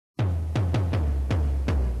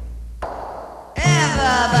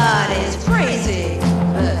Everybody's crazy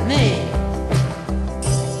but me.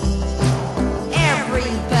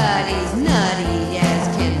 Everybody's nutty as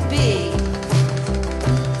can be.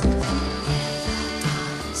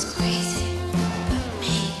 Everybody's crazy but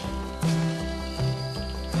me.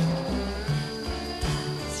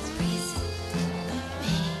 Everybody's crazy but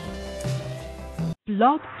me.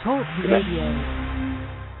 Blog Talk Radio.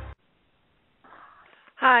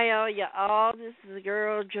 Hi, all y'all. This is the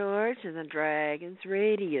girl George and the Dragons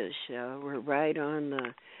Radio Show. We're right on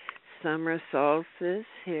the summer solstice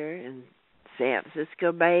here in San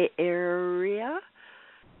Francisco Bay Area.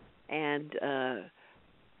 And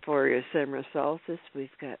for your summer solstice, we've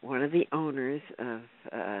got one of the owners of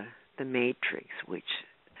the Matrix, which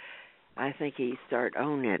I think he started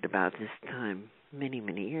owning it about this time many,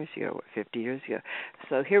 many years ago, 50 years ago.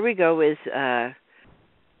 So here we go with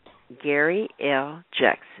Gary L.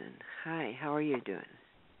 Jackson. Hi, how are you doing?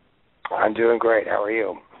 I'm doing great. How are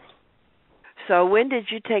you? So when did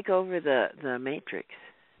you take over the Matrix?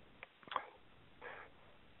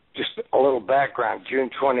 Just a little background. June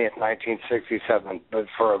 20th, 1967. But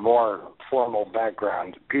for a more formal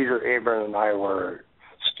background, Peter Abram and I were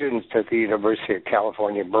students at the University of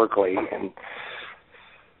California, Berkeley, in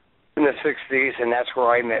the 60s, and that's where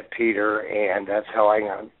I met Peter, and that's how I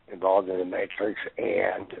got involved in the Matrix.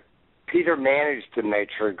 And Peter managed the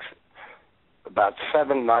Matrix about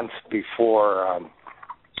 7 months before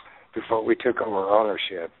we took over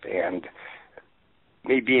ownership. And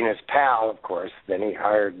me being his pal, of course, then he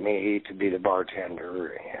hired me to be the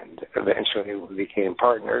bartender, and eventually we became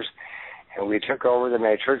partners. And we took over the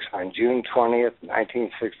Matrix on June 20th,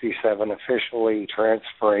 1967, officially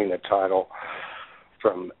transferring the title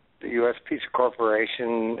from the U.S. Pizza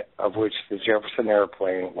Corporation, of which the Jefferson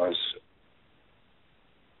Airplane was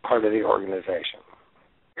part of the organization.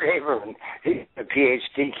 Abraham, he's a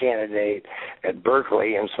PhD candidate at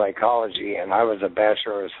Berkeley in psychology, and I was a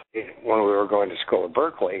bachelor when we were going to school at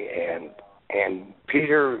Berkeley. And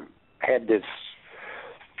Peter had this,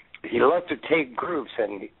 he loved to take groups,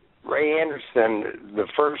 and Ray Anderson, the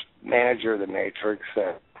first manager of the Matrix,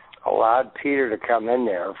 allowed Peter to come in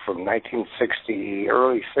there from 1960,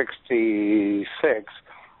 early 66,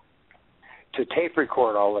 to tape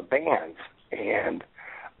record all the bands. And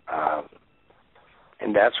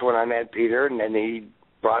that's when I met Peter, and then he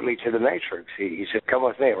brought me to the Matrix. He said, come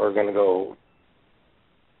with me, we're going to go.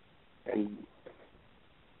 And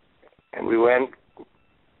we went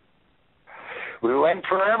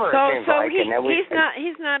forever, it seems like.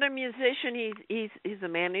 He's not a musician. He's a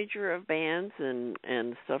manager of bands and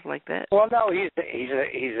stuff like that. Well, no, he's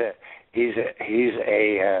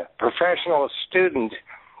a professional student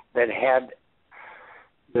that had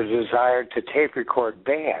the desire to tape record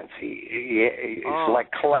bands.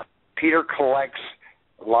 Peter collects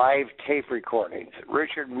live tape recordings.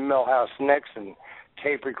 Richard Milhouse Nixon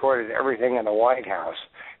tape recorded everything in the White House.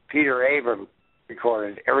 Peter Abram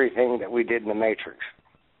recorded everything that we did in the Matrix.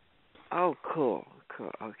 Oh, cool.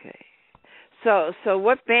 Okay. So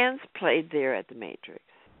what bands played there at the Matrix?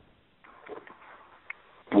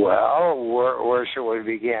 Well, where shall we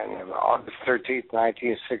begin? August 13th,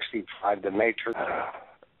 1965, the Matrix.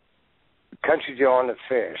 Country Joe and the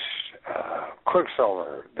Fish,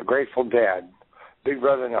 Quicksilver, The Grateful Dead, Big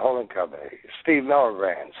Brother and the Holding Company, Steve Miller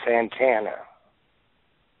Band, Santana.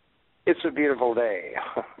 It's a Beautiful Day.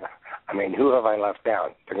 I mean, who have I left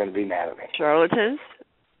out? They're going to be mad at me. Charlatans?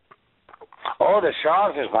 Oh, the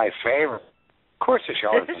Charlatans is my favorite. Of course the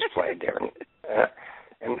Charlatans played there.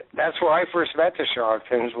 And that's where I first met the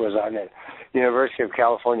Charlatans, was on the University of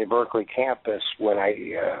California, Berkeley campus when I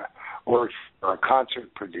worked for a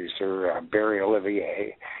concert producer, Barry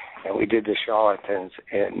Olivier, and we did the Charlatans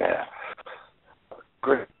in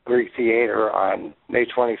Greek Theater on May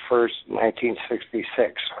 21st,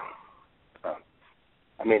 1966.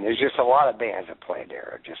 I mean, there's just a lot of bands that played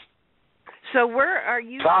there. So where are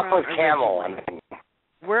you Top from? with Camel. I mean,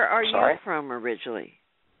 where are you from originally,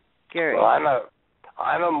 Gary? Well,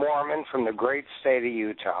 I'm a Mormon from the great state of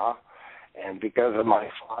Utah, and because of my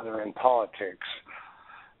father in politics,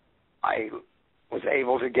 I was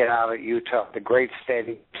able to get out of Utah, the great state of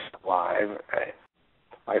Utah, alive.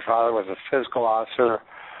 My father was a physical officer,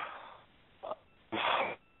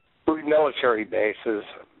 military bases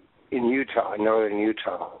in Utah, in northern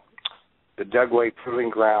Utah, the Dugway Proving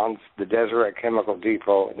Grounds, the Deseret Chemical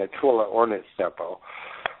Depot, and the Twilla Ordnance Depot.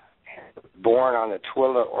 Born on the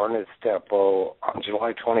Twilla Ordnance Depot on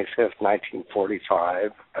July 25th,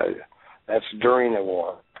 1945. That's during the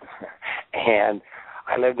war. And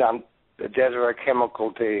I lived on the Deseret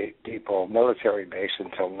Chemical Depot military base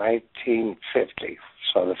until 1950.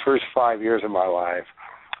 So the first 5 years of my life,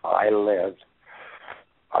 I lived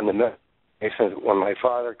on the when my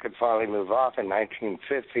father could finally move off in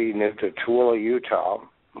 1950, he moved to Tooele, Utah,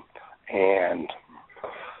 and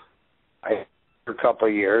I for a couple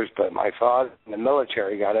of years, but my father in the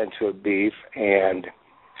military got into a beef, and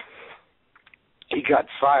he got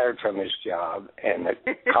fired from his job, and the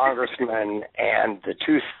congressman and the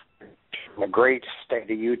two from the great state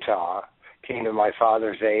of Utah came to my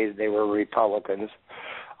father's aid. They were Republicans,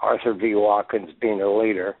 Arthur V. Watkins being the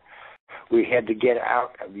leader. We had to get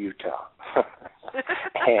out of Utah.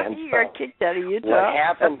 And you got kicked out of Utah. What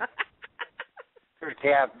happened,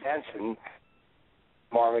 Tab Benson,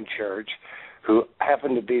 Mormon Church, who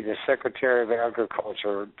happened to be the Secretary of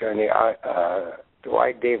Agriculture during the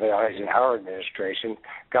Dwight David Eisenhower administration,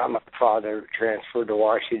 got my father transferred to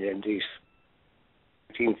Washington, D.C.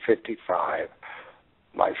 in 1955.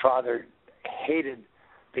 My father hated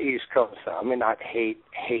the East Coast. I mean, not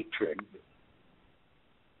hatred.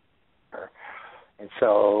 And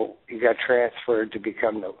so he got transferred to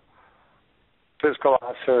become the fiscal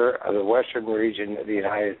officer of the Western region of the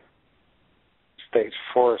United States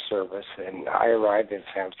Forest Service, and I arrived in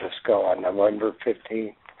San Francisco on November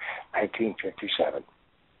 15, 1957.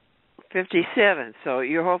 57. So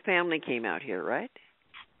your whole family came out here, right?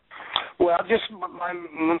 Well, just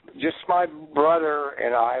my brother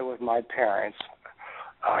and I with my parents.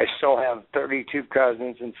 I still have 32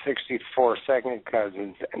 cousins and 64 second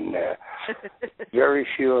cousins, and very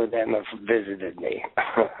few of them have visited me.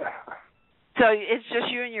 So it's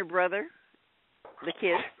just you and your brother, the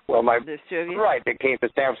kids? Well, there's two of you? Right, they came to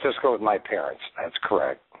San Francisco with my parents. That's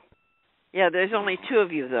correct. Yeah, there's only two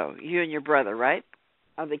of you, though, you and your brother, right,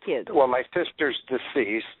 of the kids? Well, my sister's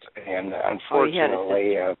deceased, and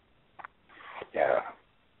unfortunately,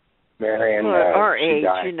 Marion, well, at our age,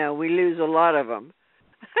 died. you know, we lose a lot of them.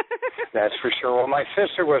 That's for sure. Well, my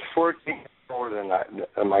sister was 14 years older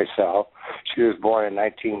than myself. She was born in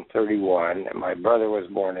 1931, and my brother was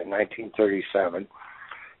born in 1937.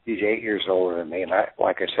 He's 8 years older than me, and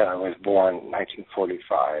like I said, I was born in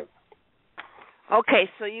 1945. Okay,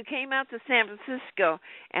 so you came out to San Francisco,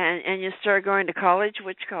 and you started going to college.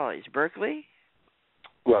 Which college? Berkeley?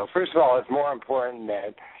 Well, first of all, it's more important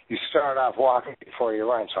that you start off walking before you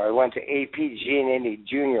run. So I went to AP Giannini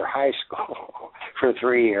Junior High School for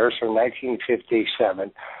 3 years, from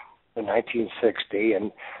 1957 to 1960.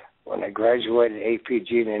 And when I graduated AP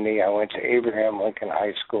Giannini, I went to Abraham Lincoln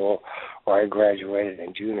High School, where I graduated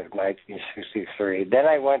in June of 1963. Then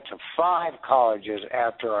I went to 5 colleges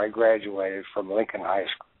after I graduated from Lincoln High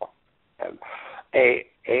School.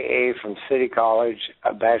 AA from City College,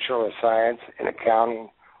 a Bachelor of Science in Accounting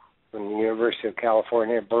from the University of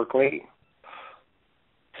California, Berkeley.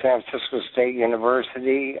 San Francisco State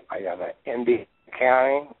University, I got an MBA in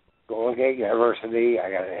Accounting. Golden Gate University,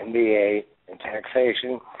 I got an MBA in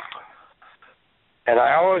Taxation. And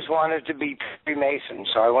I always wanted to be Freemason,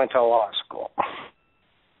 so I went to law school.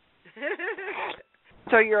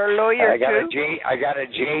 So you're a lawyer, too? I got a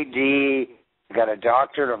JD, I got a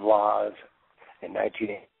Doctorate of Laws in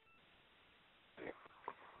 1980.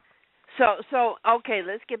 So okay,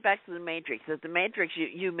 let's get back to the Matrix. At the Matrix,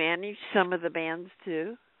 you managed some of the bands,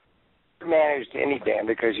 too? I managed any band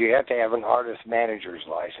because you have to have an artist manager's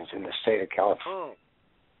license in the state of California. Oh.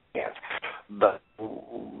 Yes. But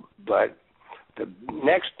the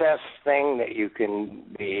next best thing that you can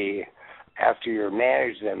be after you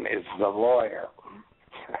manage them is the lawyer.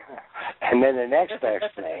 And then the next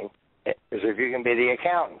best thing is if you can be the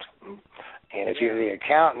accountant. And if you're the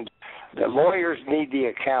accountant, the lawyers need the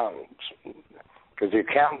accountants because the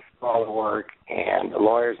accountants do all the work and the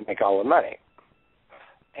lawyers make all the money.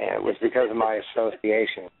 And it was because of my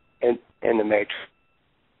association in the Matrix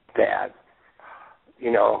that,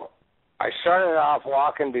 you know, I started off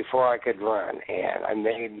walking before I could run, and I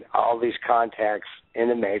made all these contacts in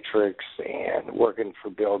the Matrix and working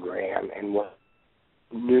for Bill Graham, and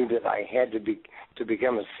knew that I had to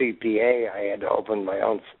become a CPA, I had to open my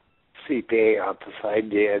own CPA office. I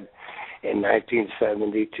did in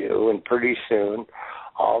 1972, and pretty soon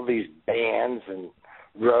all these bands and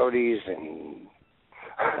roadies and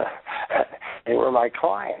they were my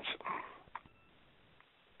clients.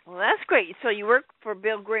 Well, that's great. So you worked for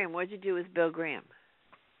Bill Graham. What did you do with Bill Graham?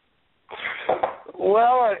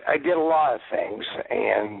 Well, I did a lot of things,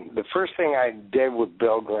 and the first thing I did with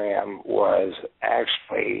Bill Graham was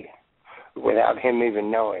actually, without him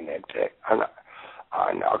even knowing it,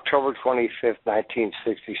 on October 25th,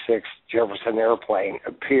 1966, Jefferson Airplane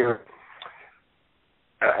appeared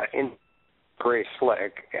in Gray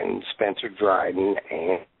Slick and Spencer Dryden,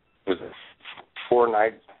 and it was a 4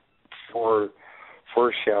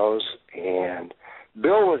 shows, and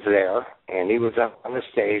Bill was there, and he was up on the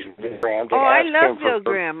stage with Bill Graham to I ask love him Bill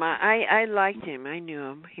Graham. I liked him. I knew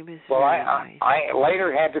him. He was well, very I nice.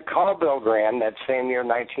 later had to call Bill Graham that same year,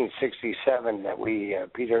 1967, that we,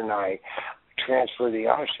 Peter and I, transferred the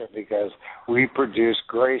ownership because we produced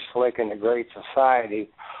Grace Slick and the Great Society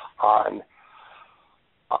on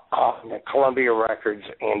the Columbia Records,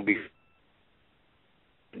 and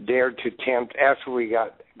dared to tempt after we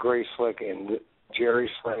got Grace Slick and Jerry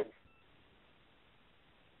Slick,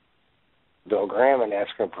 Bill Graham, and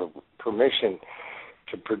asked him for permission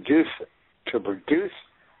to produce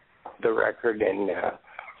the record and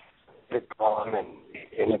the column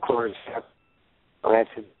and of course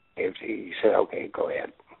he said, okay, go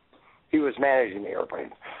ahead. He was managing the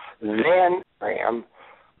airplane. Then Graham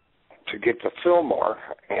to get to Fillmore,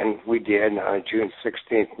 and we did on June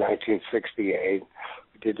 16th, 1968, we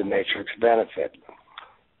did the Matrix benefit.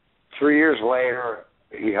 3 years later,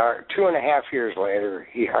 2.5 years later,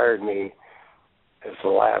 he hired me as the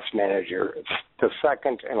last manager, the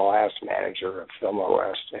second and last manager of Fillmore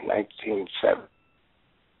West in 1970.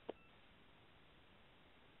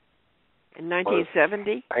 In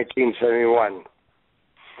 1970? 1971.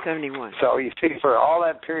 71. So you see, for all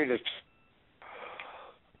that period of time,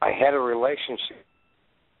 I had a relationship.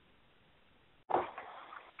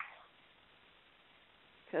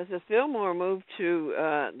 Because the Fillmore moved to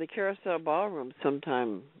the Carousel Ballroom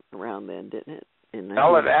sometime around then, didn't it?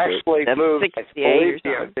 Well, it actually moved, I believe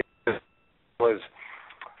it was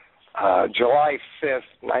July 5th,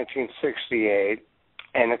 1968,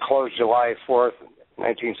 and it closed July 4th,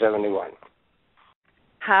 1971.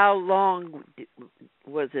 How long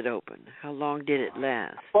was it open? How long did it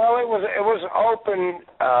last? Well, it was open.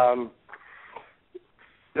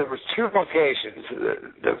 There was two locations.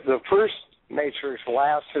 The first Matrix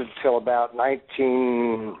lasted till about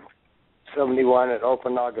 1971. It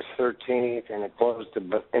opened August 13th, and it closed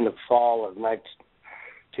in the fall of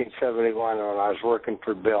 1971 when I was working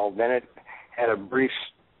for Bill. Then it had a brief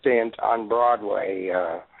stint on Broadway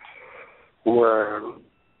where it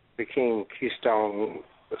became Keystone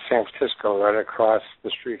San Francisco, right across the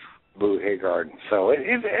street from Blue Hay Garden. So it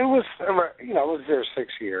was, it was there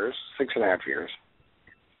 6 years, 6.5 years.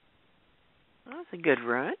 Well, that's a good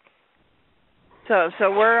run. So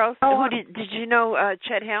where else? Did you know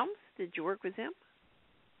Chet Helms? Did you work with him?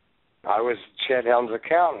 I was Chet Helms'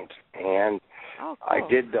 accountant, and cool. I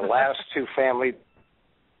did the last two family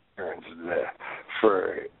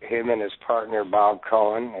for him and his partner Bob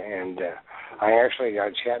Cohen, and I actually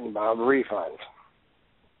got Chet and Bob refunds.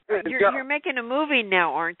 You're making a movie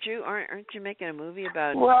now, aren't you? Aren't you making a movie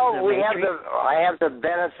about? Well, Matrix? I have the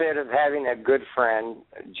benefit of having a good friend,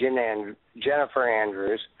 Jennifer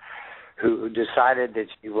Andrews, who decided that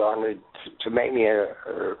she wanted to make me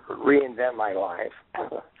reinvent my life,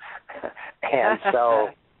 and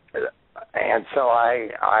so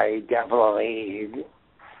I definitely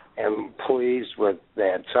am pleased with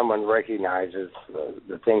that someone recognizes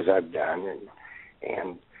the things I've done,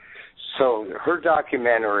 and so her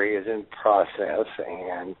documentary is in process,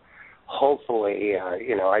 and hopefully,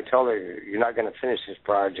 I told her, you're not going to finish this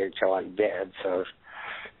project till I'm dead, so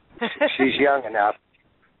she's young enough.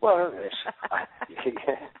 Well,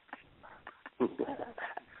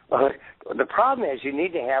 the problem is you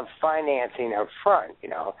need to have financing up front.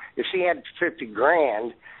 If she had $50,000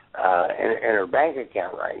 in her bank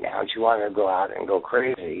account right now, and she wanted to go out and go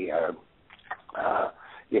crazy,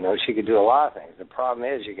 she could do a lot of things. The problem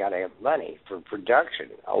is you got to have money for production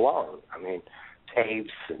alone. I mean, tapes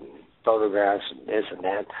and photographs and this and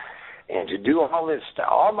that, and to do all this stuff,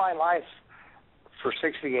 all my life for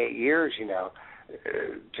 68 years,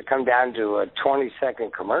 to come down to a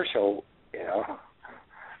 20-second commercial,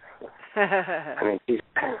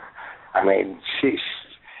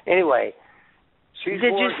 anyway, she's.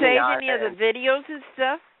 Did you save any of the videos and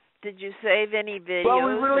stuff? Did you save any videos? Well,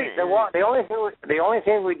 the only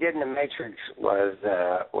thing we did in the Matrix was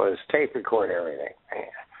tape record everything.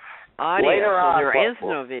 Audio. Later on, there is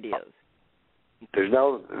no videos. There's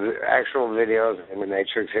no actual videos in the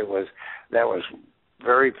Matrix. That was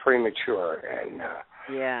very premature and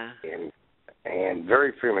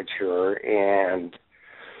very premature, and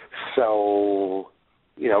so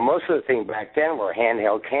most of the things back then were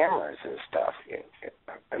handheld cameras and stuff.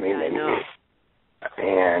 I know.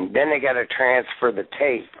 And then they got to transfer the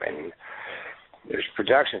tape, and there's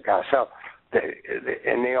production costs. So,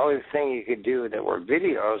 the only thing you could do that were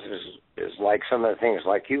videos is like some of the things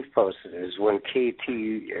like you've posted is when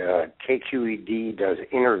KQED does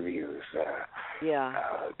interviews.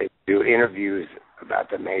 They do interviews about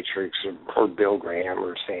the Matrix or Bill Graham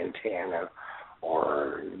or Santana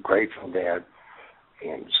or Grateful Dead.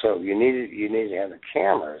 and so you needed to have the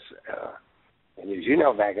cameras. And as you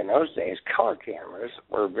know, back in those days, color cameras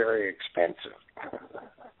were very expensive.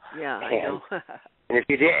 Yeah, I know. And if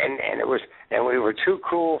you did, and we were too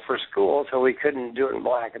cool for school, so we couldn't do it in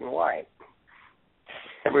black and white.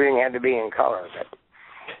 Everything had to be in color. But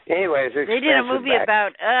anyways, they did a movie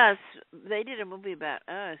about us. They did a movie about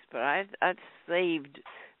us, but I've saved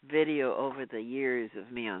video over the years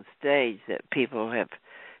of me on stage that people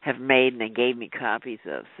have made and they gave me copies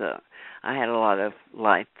of. So I had a lot of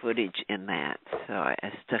live footage in that, so I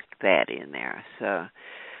stuck that in there. So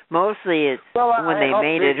mostly it's when they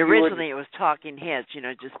made it. Originally it was talking heads,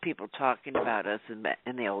 just people talking about us in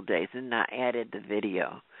the old days, and not added the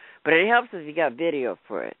video. But it helps if you got video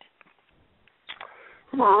for it.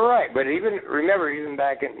 Right, but even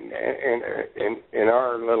back in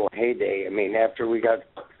our little heyday, I mean, after we got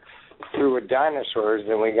through with dinosaurs,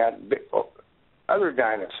 then we got other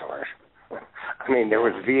dinosaurs. I mean, there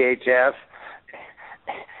was VHS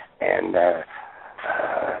and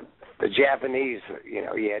the Japanese. You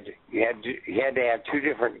had to have two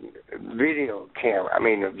different video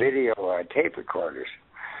tape recorders,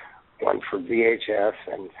 one for VHS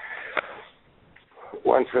and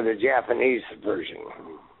one for the Japanese version.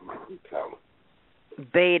 So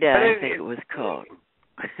Beta, I think it was called.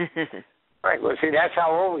 Right. Well, see, that's how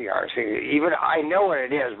old we are. See, even I know what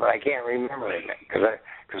it is, but I can't remember it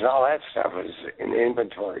because all that stuff is in the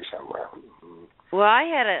inventory somewhere. Well, I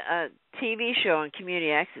had a TV show on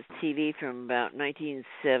Community Access TV from about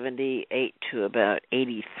 1978 to about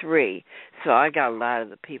 83. So I got a lot of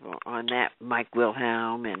the people on that, Mike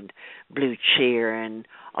Wilhelm and Blue Cheer and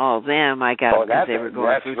all them. I got because they were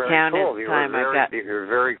going through town at the time. You're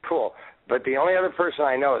very cool. But the only other person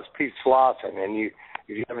I know is Pete Slauson, and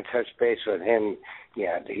if you haven't touched base with him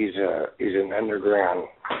yet, he's an underground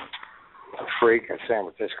freak in San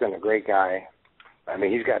Francisco and a great guy. I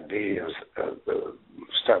mean, he's got videos of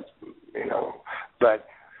stuff, But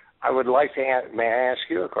I would like to may I ask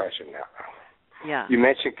you a question now? Yeah. You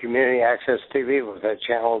mentioned Community Access TV. Was that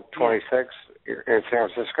Channel 26 in San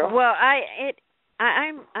Francisco? Well,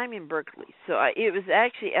 I'm in Berkeley, so it was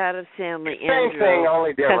actually out of San Leandro. Same thing,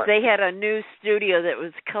 only different. Because they had a new studio that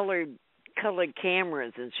was colored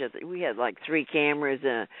cameras and shit. We had like 3 cameras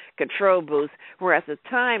and a control booth, where at the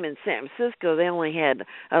time in San Francisco they only had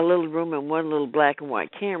a little room and one little black and white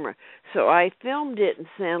camera. So I filmed it in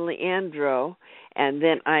San Leandro, and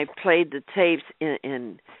then I played the tapes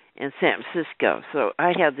in San Francisco. So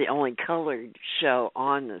I had the only colored show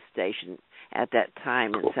on the station at that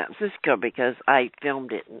time in San Francisco, because I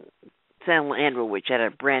filmed it in San Leandro, which had a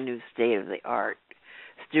brand new state-of-the-art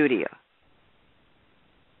studio.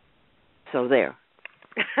 So there.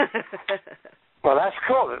 Well, that's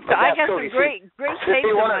cool. So I got some great tapes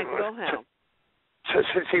of Mike Wilhelm. So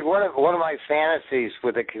see, one of my fantasies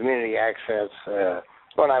with the Community Access,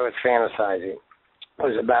 when I was fantasizing,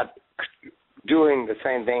 was about doing the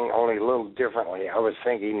same thing, only a little differently. I was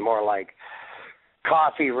thinking more like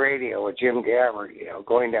coffee radio with Jim Gabbard,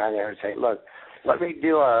 going down there and say, look, let me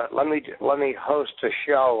host a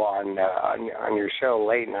show on your show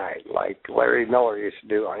late night, like Larry Miller used to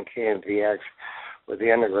do on KMPX with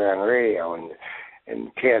the Underground Radio and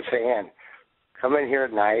KSAN. Come in here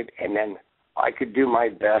at night, and then I could do my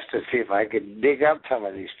best to see if I could dig up some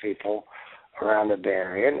of these people around the Bay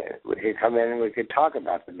Area, and we could come in and we could talk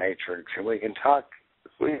about the Matrix, and we can talk.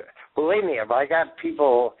 Believe me, if I got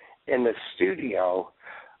people in the studio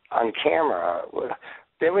on camera,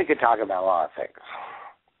 then we could talk about a lot of things.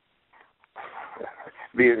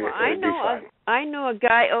 I know a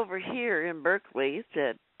guy over here in Berkeley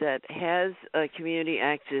that has a Community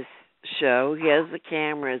Access show. He has the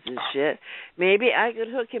cameras and shit. Maybe I could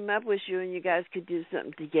hook him up with you, and you guys could do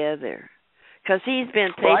something together. Because he's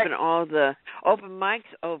been taping all the open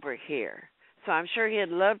mics over here. So I'm sure he'd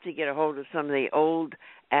love to get a hold of some of the old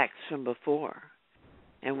acts from before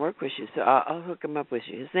and work with you. So I'll hook him up with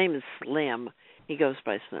you. His name is Slim. He goes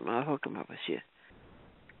by Slim. I'll hook him up with you.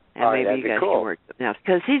 And maybe you guys can work now.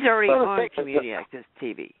 Because he's already on Community Access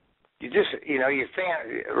TV. You just,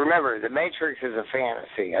 remember, the Matrix is a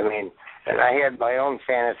fantasy. I mean, and I had my own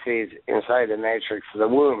fantasies inside the Matrix, the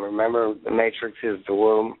womb. Remember, the Matrix is the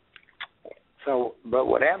womb. So, but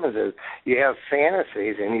what happens is you have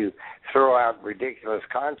fantasies and you throw out ridiculous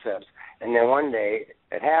concepts, and then one day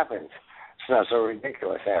it happens. It's not so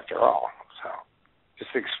ridiculous after all. So,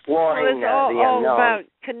 just exploring the unknown. It's all about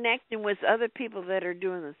connecting with other people that are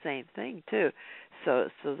doing the same thing too, so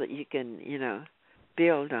that you can,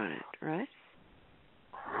 build on it, right?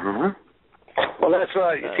 Mm-hmm. Well, that's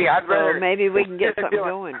what. I'd rather. So maybe we can get something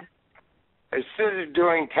going. Instead of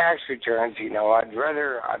doing tax returns, I'd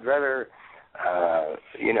rather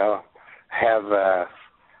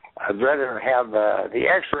I'd rather have the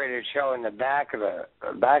X-rated show in the back of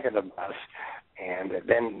the bus, and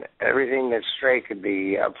then everything that's straight could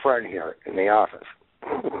be up front here in the office.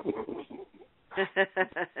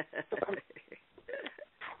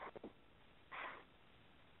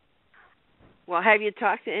 Well, have you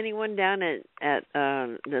talked to anyone down at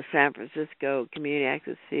the San Francisco Community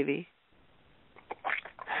Access TV?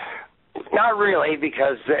 Not really,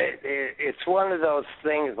 because it's one of those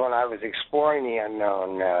things. When I was exploring the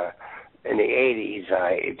unknown in the '80s,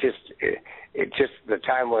 it just the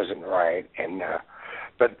time wasn't right, and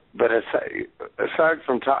but aside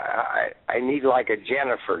from I need like a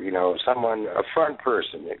Jennifer, someone, a front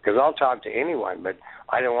person, because I'll talk to anyone, but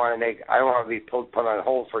I don't want to be put on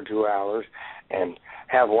hold for 2 hours and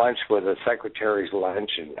have lunch with a secretary's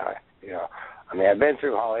lunch, and I've been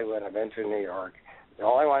through Hollywood, I've been through New York.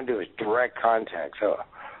 All I want to do is direct contact. So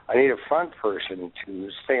I need a front person to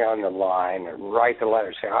stay on the line and write the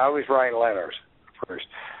letters. I always write letters first.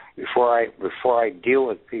 Before I deal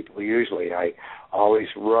with people, usually I always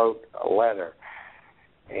wrote a letter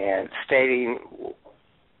and stating,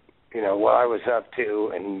 what I was up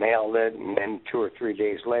to, and mailed it, and then 2 or 3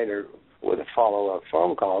 days later with a follow-up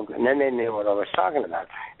phone call, and then they knew what I was talking about.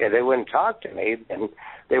 If they wouldn't talk to me, then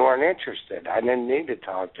they weren't interested. I didn't need to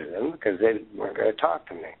talk to them because they weren't going to talk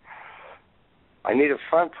to me. I need a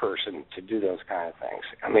front person to do those kind of things.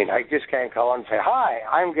 I just can't call and say, "Hi,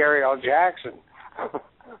 I'm Gary L. Jackson."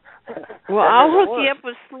 Well, I'll hook you up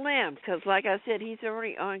with Slim, because like I said, he's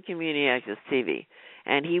already on Community Access TV,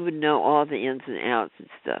 and he would know all the ins and outs and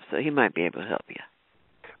stuff, so he might be able to help you.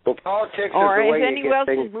 Well, politics or is the way if you anyone get else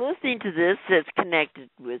things. is listening to this that's connected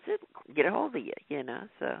with it, get a hold of you,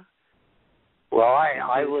 so. Well,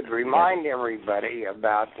 I would remind everybody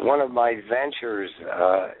about one of my ventures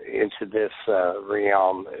into this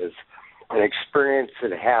realm is an experience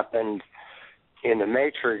that happened in the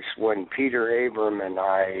Matrix when Peter Abram and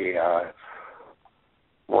I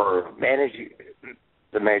were managing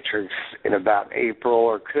the Matrix in about April,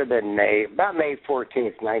 or could have been about May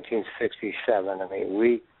 14th, 1967.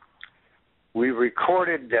 We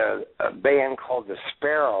recorded a band called The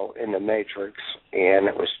Sparrow in the Matrix, and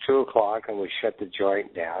it was 2 o'clock, and we shut the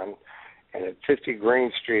joint down. And at 50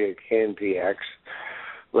 Green Street at KNPX,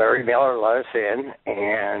 Larry Miller let us in,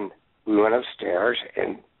 and we went upstairs,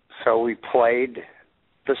 and so we played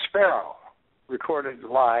The Sparrow, recorded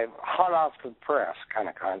live, hot off the press kind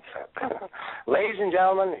of concept. Ladies and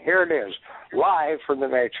gentlemen, here it is, live from the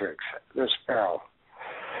Matrix, The Sparrow.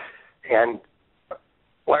 And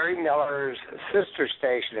Larry Miller's sister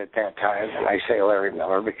station at that time, and I say Larry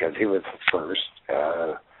Miller because he was the first,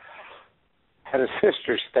 had a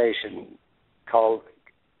sister station called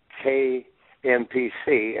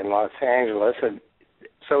KMPC in Los Angeles, and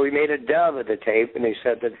so we made a dub of the tape, and he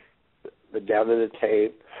sent the dub of the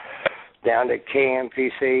tape down to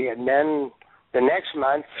KMPC, and then the next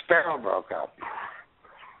month, Sparrow broke up.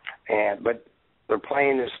 But they're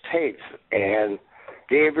playing his tapes, and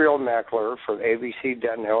Gabriel Meckler from ABC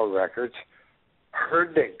Dunhill Records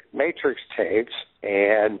heard the Matrix tapes,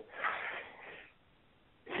 and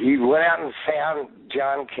he went out and found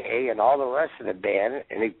John Kay and all the rest of the band,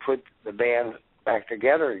 and he put the band back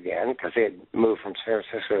together again because they had moved from San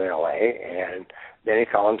Francisco to L.A., and then he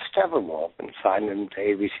called them Steppenwolf and signed them to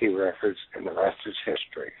ABC Records, and the rest is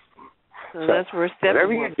history. So that's where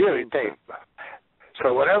Steppenwolf came from.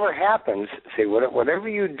 So whatever happens, whatever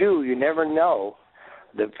you do, you never know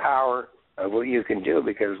the power of what you can do,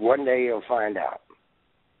 because one day you'll find out.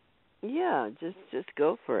 Yeah, just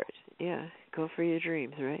go for it. Yeah, go for your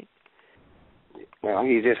dreams, right? Well,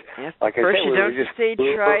 you just, like first I said, you don't say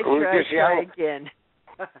try again.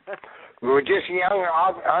 We were just young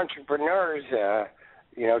entrepreneurs,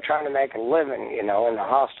 trying to make a living, in a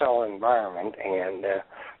hostile environment, and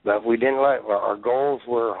but we didn't our goals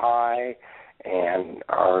were high, and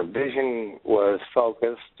our vision was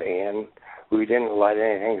focused, and we didn't let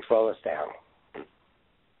anything slow us down.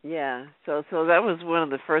 Yeah, so that was one of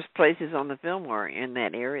the first places on the Fillmore in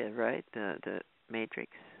that area, right? The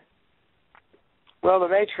Matrix. Well, the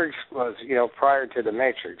Matrix was, prior to the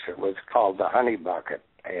Matrix, it was called the Honey Bucket,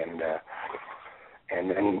 and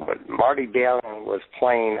then Marty Dallin was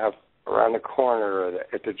playing up around the corner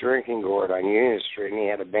at the drinking gourd on Union Street, and he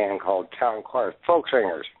had a band called Town Choir, folk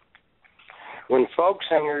singers. When folk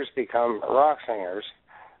singers become rock singers,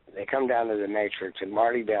 they come down to the Matrix, and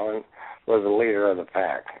Marty Dallin was the leader of the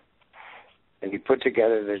pack. And he put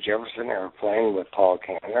together the Jefferson Airplane with Paul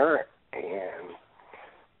Kanner, and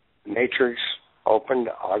Matrix opened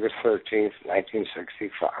August 13th,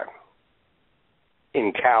 1965,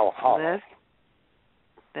 in Cow Hollow.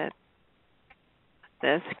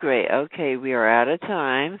 That's great. Okay, we are out of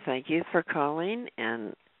time. Thank you for calling.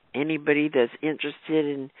 And anybody that's interested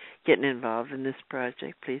in getting involved in this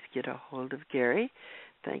project, please get a hold of Gary.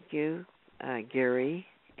 Thank you, Gary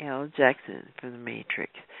L. Jackson from the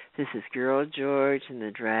Matrix. This is Girl George and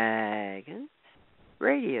the Dragons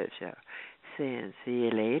Radio Show. Saying, see you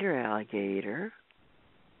later, alligator.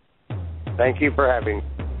 Thank you for having me.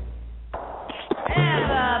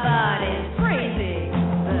 Everybody